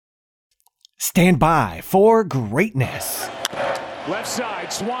Stand by for greatness. Left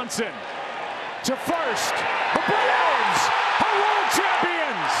side, Swanson to first. The Braves are world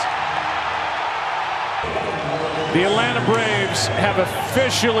champions. The Atlanta Braves have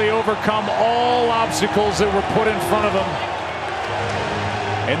officially overcome all obstacles that were put in front of them.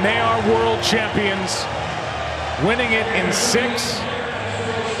 And they are world champions, winning it in 6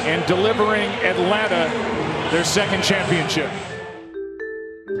 and delivering Atlanta their second championship.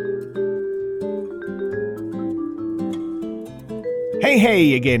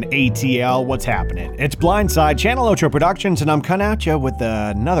 Hey again, ATL, what's happening? It's Blindside Channel Ocho Productions, and I'm coming at you with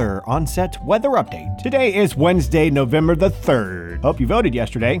another on-set weather update. Today is Wednesday, November the 3rd. Hope you voted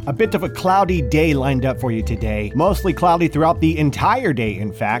yesterday. A bit of a cloudy day lined up for you today. Mostly cloudy throughout the entire day,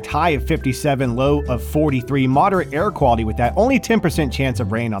 in fact. High of 57, low of 43. Moderate air quality with that. Only 10% chance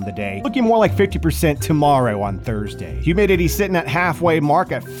of rain on the day. Looking more like 50% tomorrow on Thursday. Humidity sitting at halfway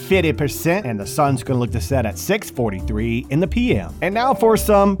mark at 50%, and the sun's going to look to set at 6:43 in the PM. And now for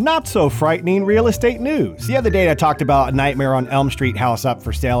some not so frightening real estate news. The other day I talked about a Nightmare on Elm Street house up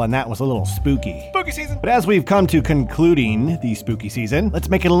for sale, and that was a little spooky. Spooky season. But as we've come to concluding the spooky season, let's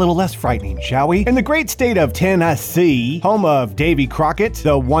make it a little less frightening, shall we? In the great state of Tennessee, home of Davy Crockett,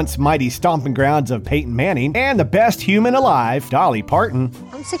 the once mighty stomping grounds of Peyton Manning, and the best human alive, Dolly Parton.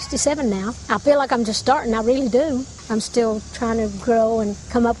 I'm 67 now. I feel like I'm just starting. I really do. I'm still trying to grow and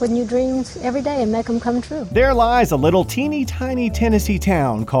come up with new dreams every day and make them come true. There lies a little teeny tiny Tennessee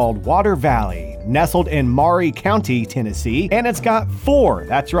town called Water Valley, nestled in Maury County, Tennessee, and it's got 4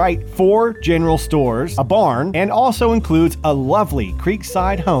 general stores, a barn, and also includes a lovely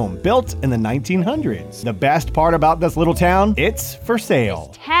creekside home built in the 1900s. The best part about this little town, it's for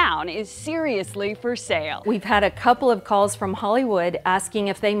sale. This town is seriously for sale. We've had a couple of calls from Hollywood asking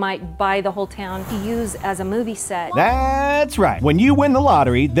if they might buy the whole town to use as a movie set. That's right. When you win the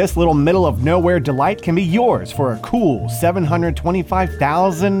lottery, this little middle of nowhere delight can be yours for a cool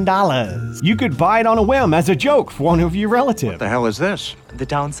 $725,000. You could buy it on a whim as a joke for one of your relatives. What the hell is this? The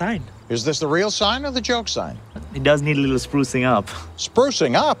town sign. Is this the real sign or the joke sign? It does need a little sprucing up.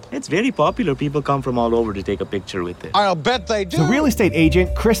 Sprucing up? It's very popular. People come from all over to take a picture with it. I'll bet they do. The real estate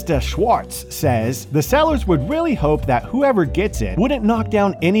agent Krista Schwartz says the sellers would really hope that whoever gets it wouldn't knock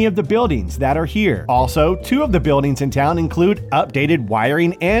down any of the buildings that are here. Also, 2 of the buildings in town include updated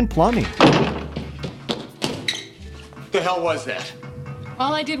wiring and plumbing. The hell was that?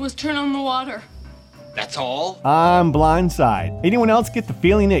 All I did was turn on the water. That's all? I'm Blindside. Anyone else get the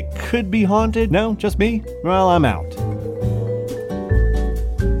feeling it could be haunted? No, just me? Well, I'm out.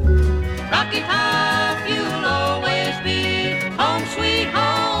 Rocky Top, you'll always be home sweet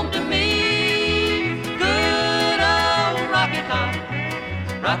home to me. Good old Rocky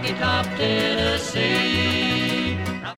Top, Tennessee.